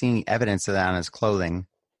didn't really see any evidence of that on his clothing.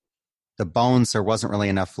 The bones, there wasn't really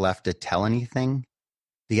enough left to tell anything.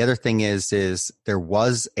 The other thing is there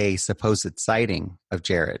was a supposed sighting of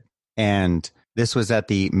Jared, and this was at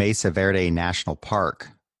the Mesa Verde National Park.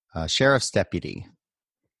 A sheriff's deputy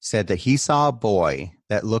said that he saw a boy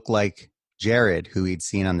that looked like Jared, who he'd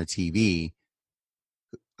seen on the TV,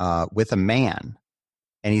 with a man.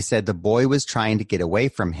 And he said the boy was trying to get away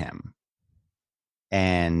from him.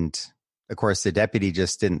 And of course, the deputy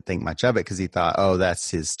just didn't think much of it because he thought, oh,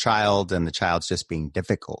 that's his child and the child's just being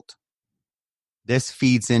difficult. This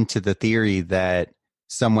feeds into the theory that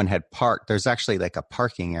someone had parked. There's actually like a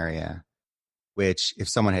parking area, which if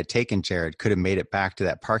someone had taken Jared, could have made it back to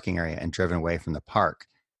that parking area and driven away from the park.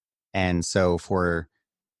 And so for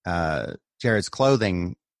Jared's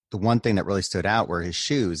clothing, the one thing that really stood out were his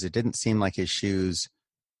shoes. It didn't seem like his shoes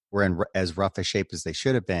were in as rough a shape as they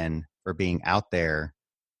should have been for being out there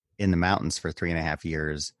in the mountains for 3.5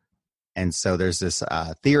 years. And so there's this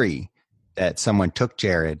theory that someone took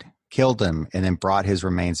Jared, killed him, and then brought his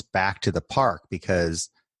remains back to the park because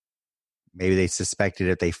maybe they suspected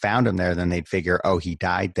if they found him there, then they'd figure, oh, he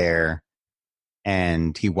died there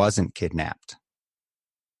and he wasn't kidnapped.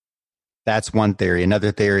 That's one theory.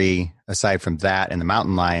 Another theory, aside from that and the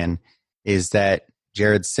mountain lion, is that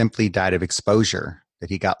Jared simply died of exposure,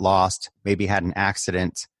 that he got lost, maybe had an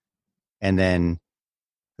accident, and then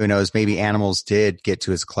who knows, maybe animals did get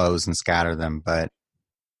to his clothes and scatter them. But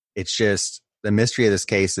it's just the mystery of this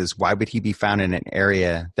case is, why would he be found in an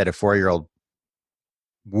area that a 4-year-old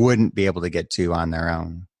wouldn't be able to get to on their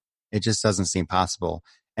own? It just doesn't seem possible.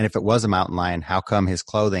 And if it was a mountain lion, how come his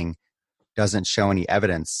clothing doesn't show any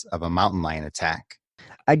evidence of a mountain lion attack?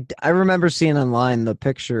 I remember seeing online the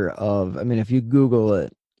picture of, I mean, if you Google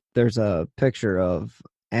it, there's a picture of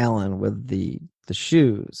Alan with the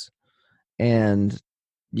shoes. And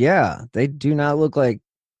yeah, they do not look like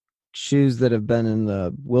shoes that have been in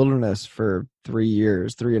the wilderness for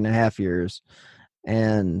 3.5 years.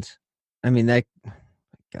 And I mean,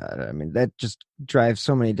 that just drives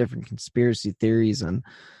so many different conspiracy theories on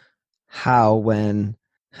how, when,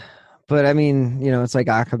 but I mean, it's like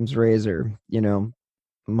Occam's razor,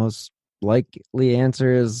 most likely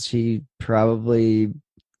answer is he probably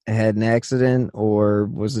had an accident or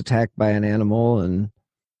was attacked by an animal. And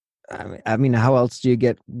I mean, how else do you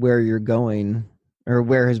get where you're going, or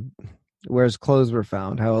where his clothes were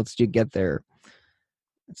found? How else do you get there?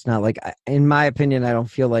 It's not like, in my opinion, I don't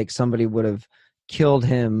feel like somebody would have killed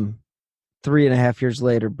him 3.5 years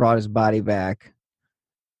later, brought his body back,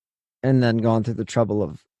 and then gone through the trouble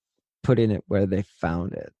of putting it where they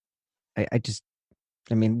found it.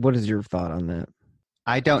 I mean, what is your thought on that?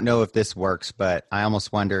 I don't know if this works, but I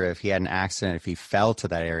almost wonder if he had an accident, if he fell to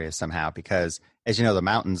that area somehow, because as you know, the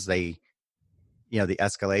mountains, the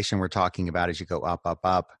escalation we're talking about as you go up, up,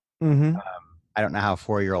 up. Mm-hmm. I don't know how a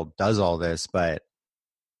 4-year-old does all this, but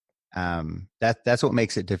that's what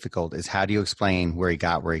makes it difficult, is how do you explain where he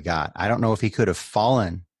got? I don't know if he could have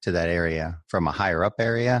fallen to that area from a higher up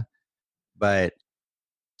area, but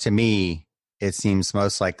to me, it seems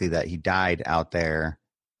most likely that he died out there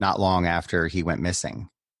not long after he went missing.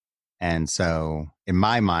 And so in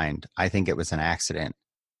my mind, I think it was an accident.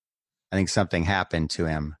 I think something happened to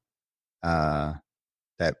him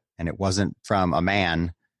and it wasn't from a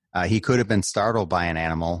man. He could have been startled by an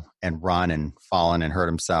animal and run and fallen and hurt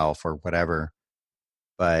himself or whatever.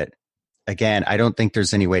 But again, I don't think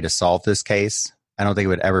there's any way to solve this case. I don't think it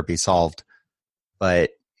would ever be solved.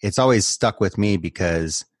 But it's always stuck with me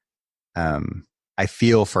because I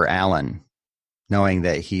feel for Alan, knowing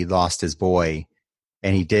that he lost his boy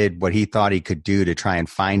and he did what he thought he could do to try and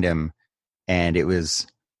find him. And it was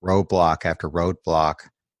roadblock after roadblock.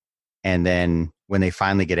 And then when they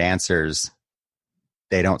finally get answers,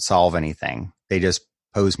 they don't solve anything. They just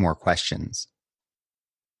pose more questions.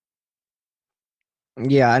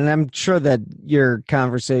 Yeah, and I'm sure that your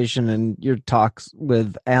conversation and your talks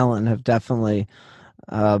with Alan have definitely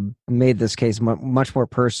made this case much more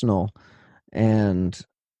personal. And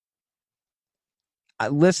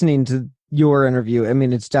listening to your interview, I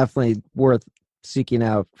mean, it's definitely worth seeking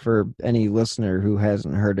out for any listener who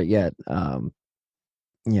hasn't heard it yet. I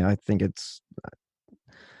think it's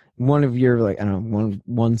one of your,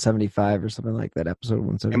 175 or something like that, episode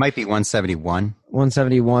 170. It might be 171.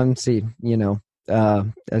 171, see,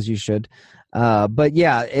 as you should. But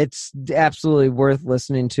yeah, it's absolutely worth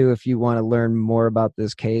listening to if you want to learn more about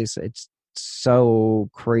this case. It's so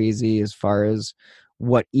crazy as far as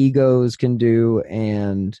what egos can do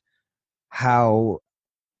and how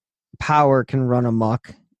power can run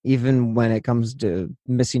amok, even when it comes to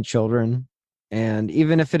missing children. And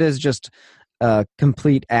even if it is just a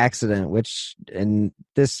complete accident, which in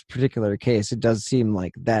this particular case, it does seem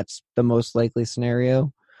like that's the most likely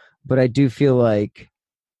scenario. But I do feel like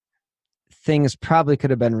things probably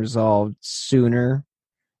could have been resolved sooner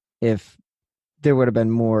if there would have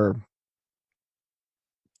been more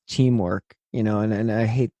teamwork, and I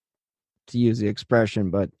hate to use the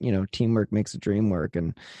expression, but, teamwork makes the dream work.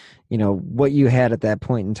 And, what you had at that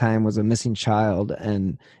point in time was a missing child,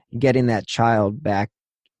 and getting that child back,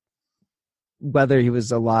 whether he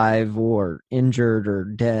was alive or injured or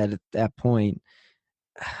dead at that point,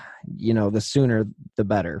 the sooner the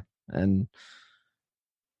better. And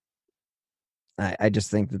I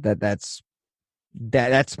just think that's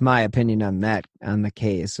my opinion on the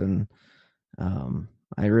case. And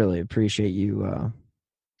I really appreciate you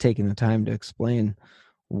taking the time to explain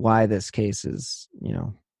why this case is,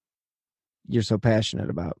 you're so passionate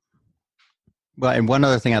about. Well, and one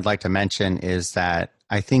other thing I'd like to mention is that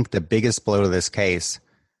I think the biggest blow to this case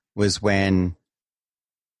was when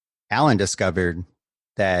Alan discovered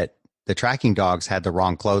that the tracking dogs had the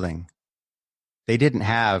wrong clothing. They didn't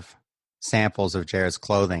have samples of Jared's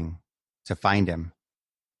clothing to find him.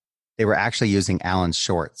 They were actually using Alan's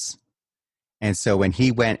shorts. And so when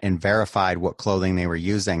he went and verified what clothing they were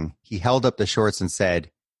using, he held up the shorts and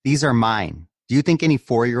said, "These are mine. Do you think any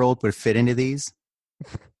 4-year-old would fit into these?"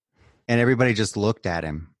 And everybody just looked at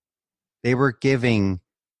him. They were giving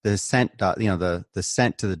the scent, the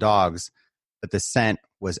scent to the dogs, but the scent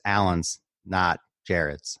was Alan's, not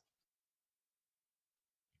Jared's.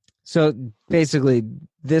 So basically,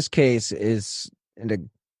 this case is a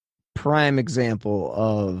prime example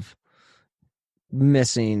of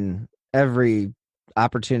missing every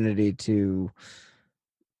opportunity to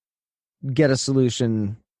get a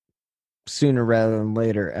solution sooner rather than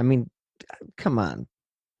later. I mean, come on.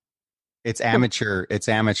 It's amateur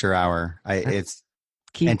hour.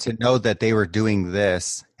 And to know that they were doing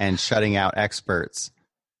this and shutting out experts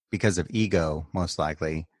because of ego, most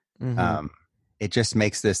likely, it just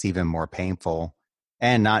makes this even more painful.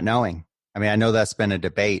 And not knowing. I mean, I know that's been a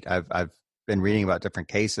debate. I've been reading about different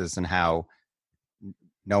cases and how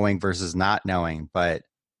knowing versus not knowing, but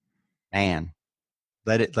man,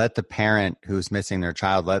 let the parent who's missing their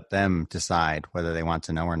child, let them decide whether they want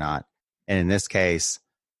to know or not. And in this case,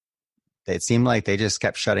 it seemed like they just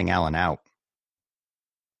kept shutting Alan out.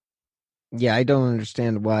 Yeah, I don't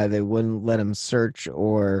understand why they wouldn't let him search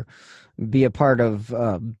or be a part of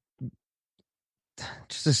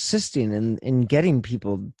just assisting in getting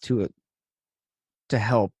people to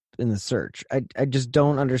help in the search. I just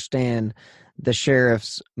don't understand the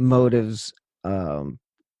sheriff's motives.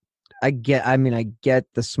 I get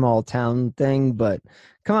the small town thing, but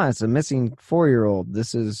come on, it's a missing 4-year-old.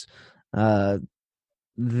 This is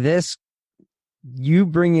you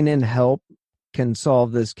bringing in help can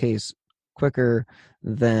solve this case quicker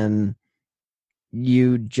than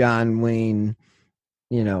you, John Wayne,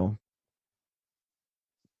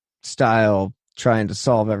 style, trying to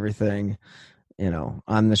solve everything.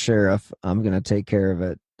 I'm the sheriff. I'm going to take care of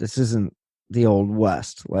it. This isn't the old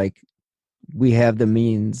West. Like, we have the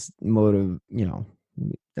means, motive,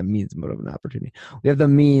 and opportunity. We have the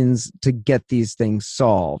means to get these things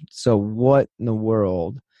solved. So what in the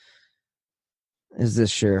world is this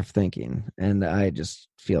sheriff thinking? And I just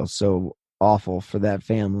feel so awful for that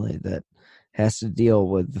family that has to deal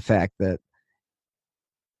with the fact that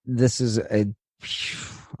this is a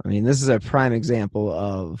prime example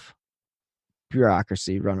of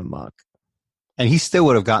bureaucracy run amok. And he still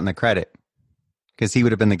would have gotten the credit because he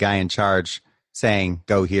would have been the guy in charge saying,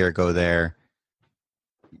 go here, go there.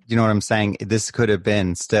 You know what I'm saying? This could have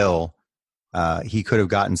been still, he could have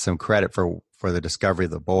gotten some credit for the discovery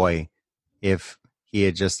of the boy if he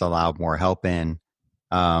had just allowed more help in.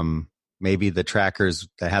 Maybe the trackers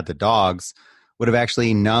that had the dogs would have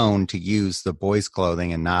actually known to use the boy's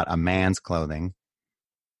clothing and not a man's clothing.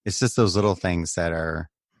 It's just those little things that are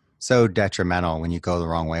so detrimental when you go the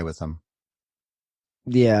wrong way with them.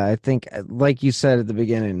 Yeah, I think, like you said at the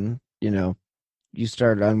beginning, you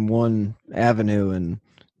started on one avenue and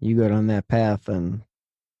you go down that path, and,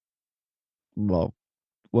 well,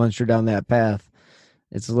 once you're down that path,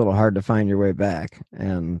 it's a little hard to find your way back.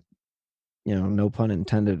 And, no pun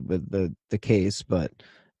intended with the case, but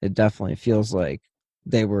it definitely feels like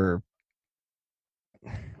they were,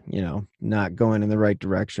 not going in the right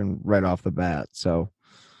direction right off the bat. So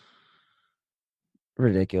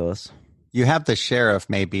ridiculous. You have the sheriff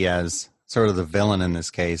maybe as sort of the villain in this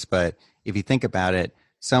case, but if you think about it,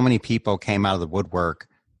 so many people came out of the woodwork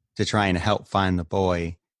to try and help find the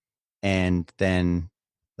boy. And then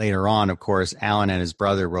later on, of course, Alan and his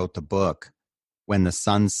brother wrote the book, When the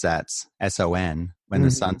Sun Sets, S-O-N, When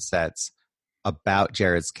the Sun Sets, about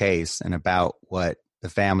Jared's case and about what the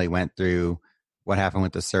family went through, what happened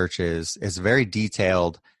with the searches. It's very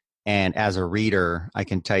detailed. And as a reader, I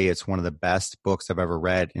can tell you it's one of the best books I've ever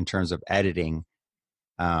read in terms of editing.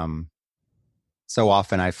 So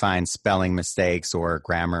often I find spelling mistakes or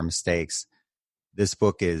grammar mistakes. This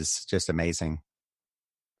book is just amazing.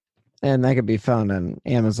 And that could be found on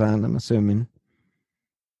Amazon, I'm assuming.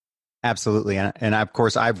 Absolutely. And of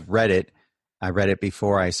course, I've read it. I read it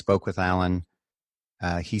before I spoke with Alan.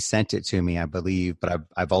 He sent it to me, I believe, but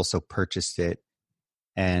I've also purchased it.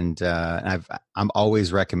 And I'm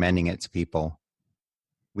always recommending it to people.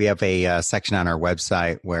 We have a section on our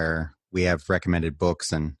website where we have recommended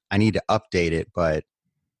books, and I need to update it, but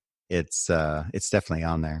it's definitely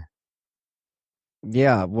on there.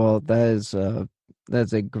 Yeah, well, that's a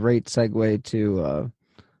great segue to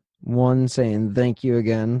one, saying thank you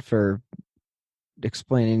again for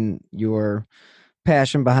explaining your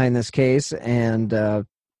passion behind this case, and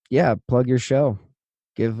plug your show.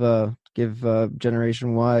 Give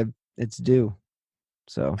Generation Y its due.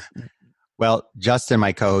 So, well, Justin,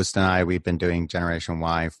 my co-host, and I, we've been doing Generation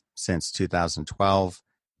Y since 2012,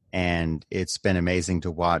 and it's been amazing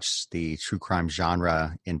to watch the true crime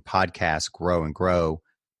genre in podcasts grow and grow.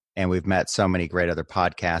 And we've met so many great other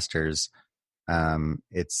podcasters.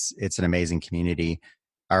 It's an amazing community.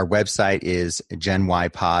 Our website is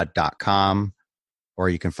genypod.com, or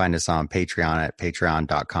you can find us on Patreon at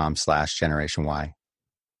patreon.com/GenerationY.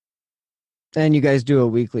 And you guys do a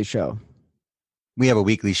weekly show. We have a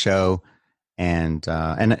weekly show, and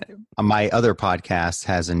my other podcast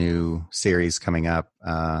has a new series coming up,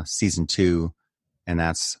 season 2, and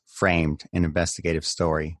that's Framed, an investigative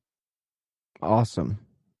story. Awesome.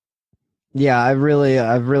 Yeah, I've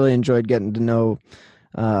really enjoyed getting to know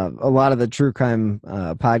a lot of the true crime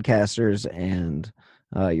podcasters, and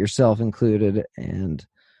yourself included. And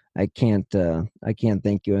I can't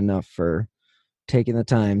thank you enough for taking the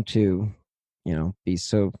time to, be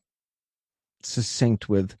so succinct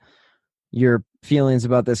with your feelings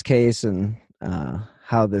about this case and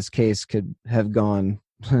how this case could have gone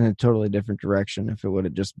in a totally different direction if it would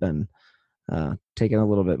have just been taken a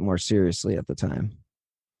little bit more seriously at the time.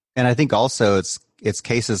 And I think also it's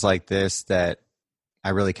cases like this that I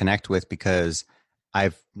really connect with because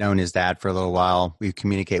I've known his dad for a little while. We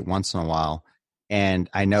communicate once in a while. And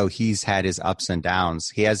I know he's had his ups and downs.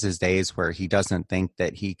 He has his days where he doesn't think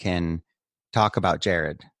that he can talk about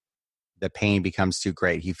Jared. The pain becomes too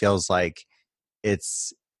great. He feels like I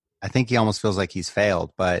think he almost feels like he's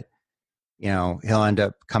failed, but he'll end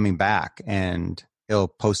up coming back and he'll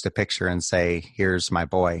post a picture and say, here's my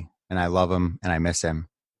boy, and I love him and I miss him.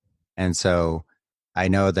 And so I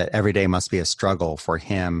know that every day must be a struggle for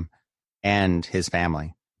him and his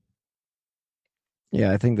family.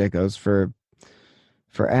 Yeah, I think that goes for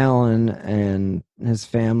Alan and his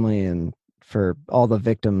family, and for all the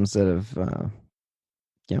victims that have,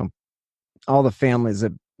 all the families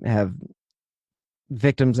that have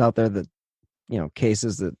victims out there that,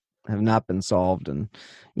 cases that have not been solved, and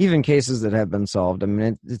even cases that have been solved. I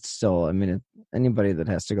mean, it's still, anybody that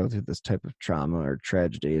has to go through this type of trauma or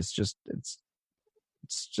tragedy, it's just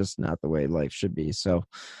not the way life should be. So,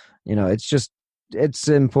 it's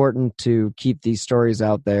important to keep these stories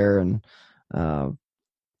out there. And,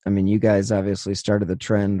 you guys obviously started the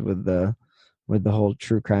trend with the whole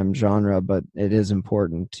true crime genre, but it is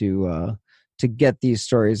important to get these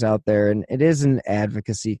stories out there. And it is an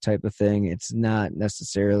advocacy type of thing. It's not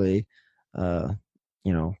necessarily, murder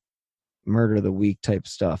of the week type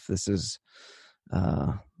stuff. This is,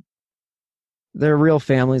 there are real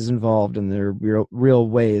families involved, and there are real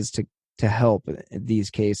ways to help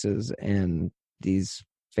these cases and these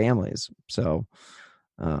families. So,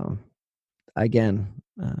 again,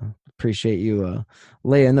 appreciate you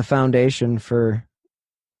laying the foundation for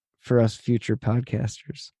us future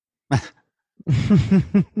podcasters.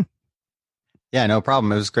 Yeah, no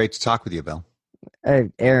problem. It was great to talk with you, Bill.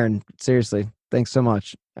 Hey, Aaron, seriously, thanks so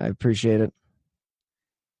much. I appreciate it.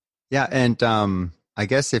 Yeah, and I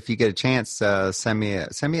guess if you get a chance, send me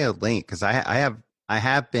a link, because I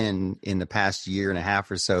have been in the past year and a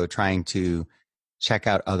half or so trying to check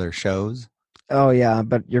out other shows. Oh yeah,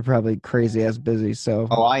 but you're probably crazy as busy. So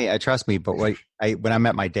I trust me. But when I'm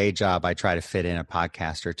at my day job, I try to fit in a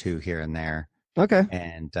podcast or two here and there. Okay.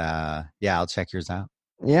 And I'll check yours out.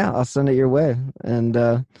 Yeah, I'll send it your way. And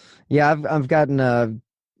I've gotten to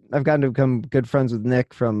become good friends with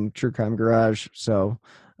Nick from True Crime Garage. So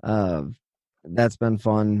that's been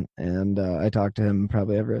fun. And I talk to him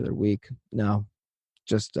probably every other week now.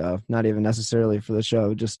 Just not even necessarily for the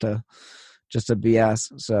show, just to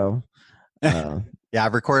BS. So yeah,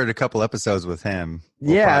 I've recorded a couple episodes with him.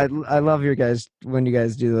 I love your guys when you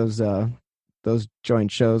guys do those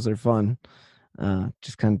joint shows. They're fun.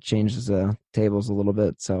 Just kind of changes the tables a little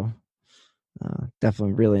bit. So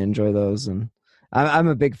definitely really enjoy those. And I'm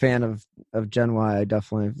a big fan of Gen Y. I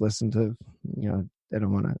definitely have listened to, I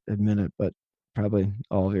don't want to admit it, but probably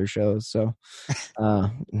all of your shows. So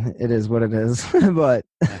it is what it is, but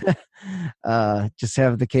just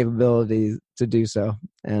have the capability to do so.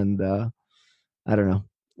 And I don't know.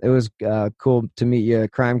 It was cool to meet you at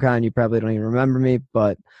CrimeCon. You probably don't even remember me,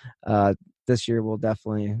 but this year we'll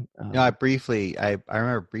definitely. I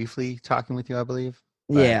remember briefly talking with you, I believe.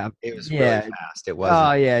 Yeah, it was really fast. It was.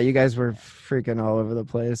 Oh yeah, you guys were freaking all over the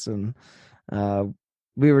place, and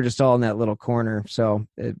we were just all in that little corner. So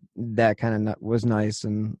that kind of was nice,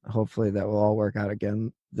 and hopefully that will all work out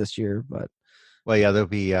again this year. But there'll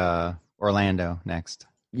be Orlando next.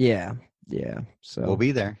 Yeah. So we'll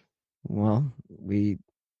be there. Well, we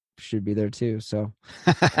should be there too. So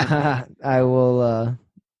I will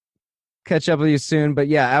catch up with you soon. But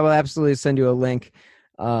yeah, I will absolutely send you a link.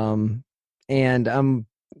 And I'm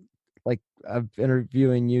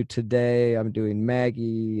interviewing you today. I'm doing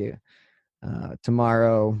Maggie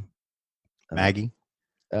tomorrow. Maggie?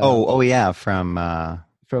 Yeah, from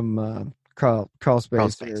Crawl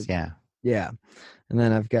Space. Yeah. And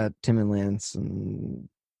then I've got Tim and Lance and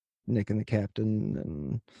Nick and the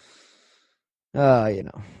Captain,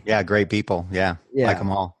 and Yeah, great people. Yeah. Like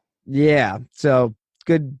them all. Yeah. So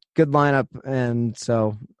good lineup. And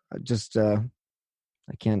so just I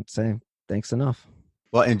can't say thanks enough.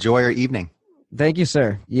 Well, enjoy your evening. Thank you,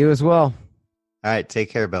 sir. You as well. All right. Take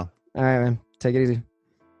care, Bill. All right, man. Take it easy.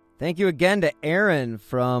 Thank you again to Aaron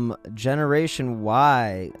from Generation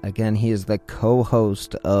Y. Again, he is the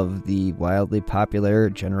co-host of the wildly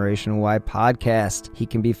popular Generation Y podcast. He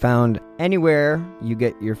can be found anywhere you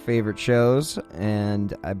get your favorite shows,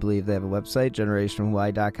 and I believe they have a website,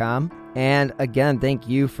 GenerationY.com. And again, thank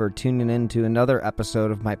you for tuning in to another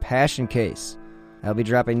episode of My Passion Case. I'll be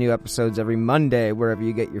dropping new episodes every Monday wherever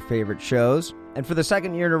you get your favorite shows. And for the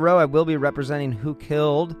second year in a row, I will be representing Who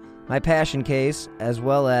Killed My Passion Case, as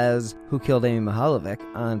well as Who Killed Amy Mihaljevic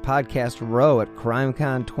on Podcast Row at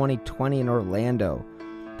CrimeCon 2020 in Orlando.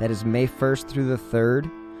 That is May 1st through the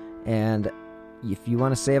 3rd. And if you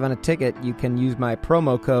want to save on a ticket, you can use my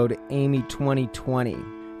promo code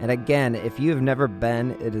Amy2020. And again, if you have never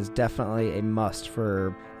been, it is definitely a must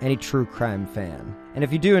for any true crime fan. And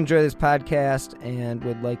if you do enjoy this podcast and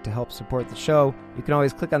would like to help support the show, you can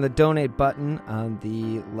always click on the donate button on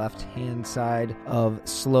the left-hand side of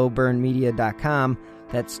slowburnmedia.com.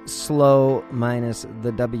 That's slow minus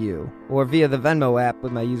the W. Or via the Venmo app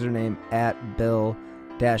with my username at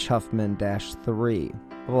Bill-Huffman-3.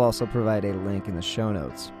 We'll also provide a link in the show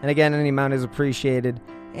notes. And again, any amount is appreciated,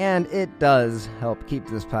 and it does help keep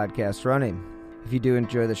this podcast running. If you do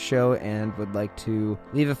enjoy the show and would like to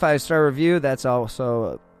leave a 5-star review, that's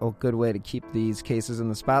also a good way to keep these cases in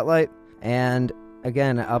the spotlight. And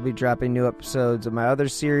again, I'll be dropping new episodes of my other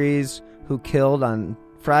series, Who Killed, on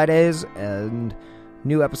Fridays, and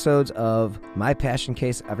new episodes of My Passion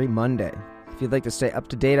Case every Monday. If you'd like to stay up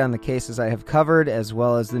to date on the cases I have covered, as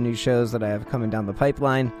well as the new shows that I have coming down the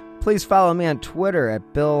pipeline, please follow me on Twitter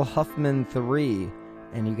at BillHuffman3.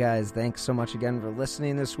 And you guys, thanks so much again for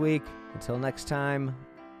listening this week. Until next time,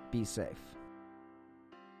 be safe.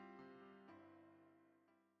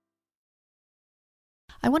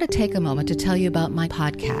 I want to take a moment to tell you about my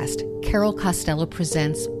podcast, Carol Costello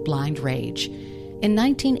Presents Blind Rage. In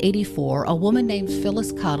 1984, a woman named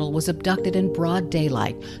Phyllis Cottle was abducted in broad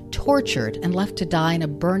daylight, tortured, and left to die in a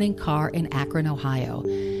burning car in Akron, Ohio.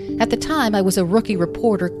 At the time, I was a rookie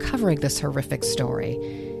reporter covering this horrific story.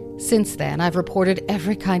 Since then, I've reported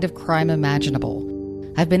every kind of crime imaginable.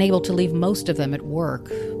 I've been able to leave most of them at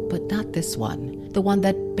work, but not this one, the one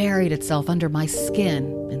that buried itself under my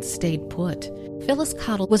skin and stayed put. Phyllis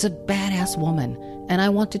Cottle was a badass woman, and I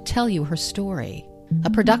want to tell you her story. A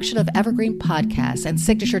production of Evergreen Podcasts and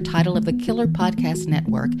signature title of the Killer Podcast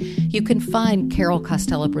Network, you can find Carol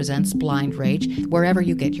Costello Presents Blind Rage wherever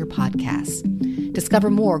you get your podcasts. Discover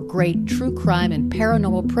more great true crime and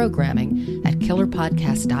paranormal programming at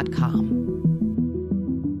killerpodcast.com.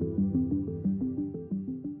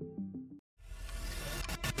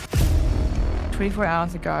 24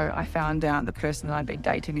 hours ago, I found out the person that I'd been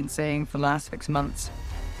dating and seeing for the last 6 months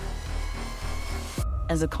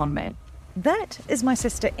is a con man. That is my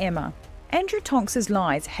sister Emma. Andrew Tonks's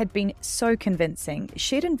lies had been so convincing,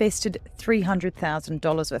 she'd invested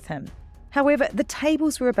 $300,000 with him. However, the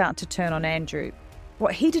tables were about to turn on Andrew.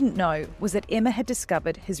 What he didn't know was that Emma had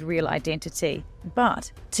discovered his real identity.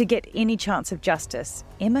 But to get any chance of justice,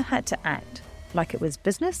 Emma had to act like it was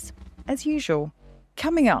business as usual.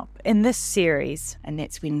 Coming up in this series, and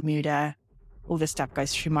that's when murder, all this stuff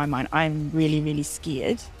goes through my mind. I'm really, really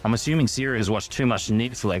scared. I'm assuming Sarah has watched too much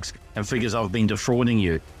Netflix and figures I've been defrauding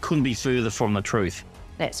you. Couldn't be further from the truth.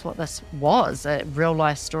 That's what this was, a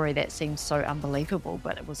real-life story that seems so unbelievable,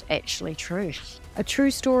 but it was actually true. A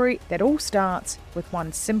true story that all starts with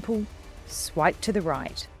one simple swipe to the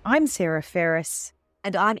right. I'm Sarah Ferris.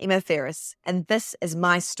 And I'm Emma Ferris, and this is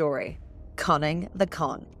my story, Conning the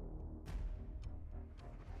Con.